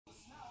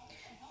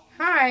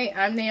Hi,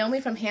 I'm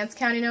Naomi from Hants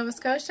County, Nova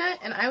Scotia,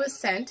 and I was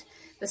sent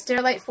the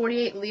Sterilite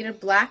 48-liter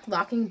black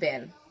locking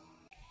bin.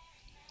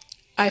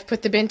 I've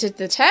put the bin to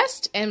the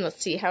test, and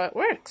let's see how it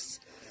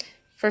works.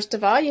 First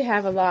of all, you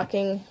have a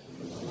locking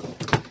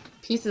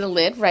piece of the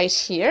lid right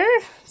here.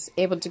 It's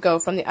able to go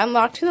from the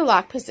unlock to the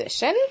lock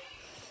position.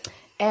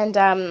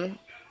 And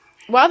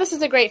while this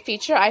is a great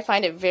feature, I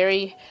find it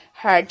very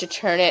hard to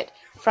turn it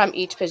from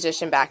each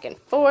position back and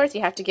forth.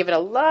 You have to give it a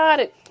lot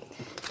of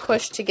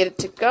push to get it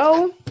to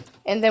go.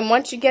 And then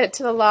once you get it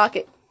to the lock,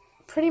 it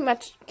pretty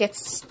much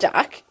gets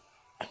stuck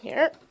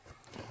here.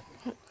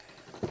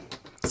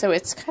 So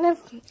it's kind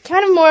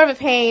of more of a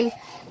pain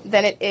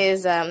than it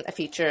is a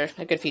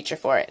good feature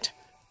for it.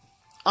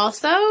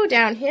 Also,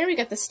 down here we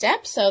got the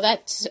step, so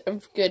that's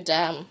a good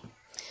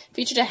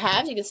feature to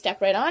have. You can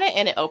step right on it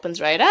and it opens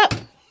right up.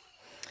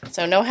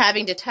 So no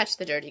having to touch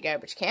the dirty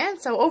garbage can.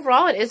 So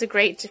overall, it is a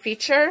great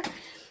feature.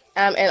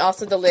 And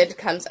also the lid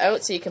comes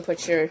out so you can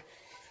put your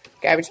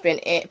garbage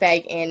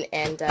bag in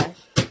and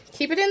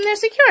keep it in there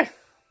secure.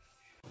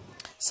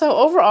 So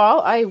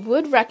overall, I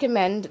would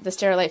recommend the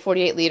Sterilite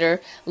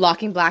 48-liter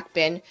locking black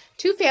bin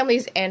to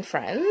families and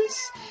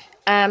friends.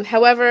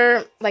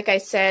 However, like I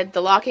said,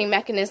 the locking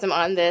mechanism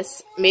on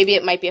this, maybe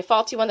it might be a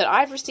faulty one that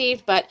I've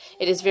received, but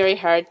it is very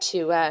hard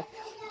to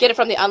get it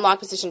from the unlock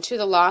position to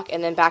the lock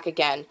and then back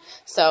again.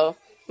 So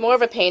more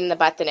of a pain in the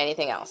butt than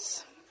anything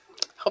else.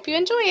 Hope you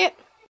enjoy it.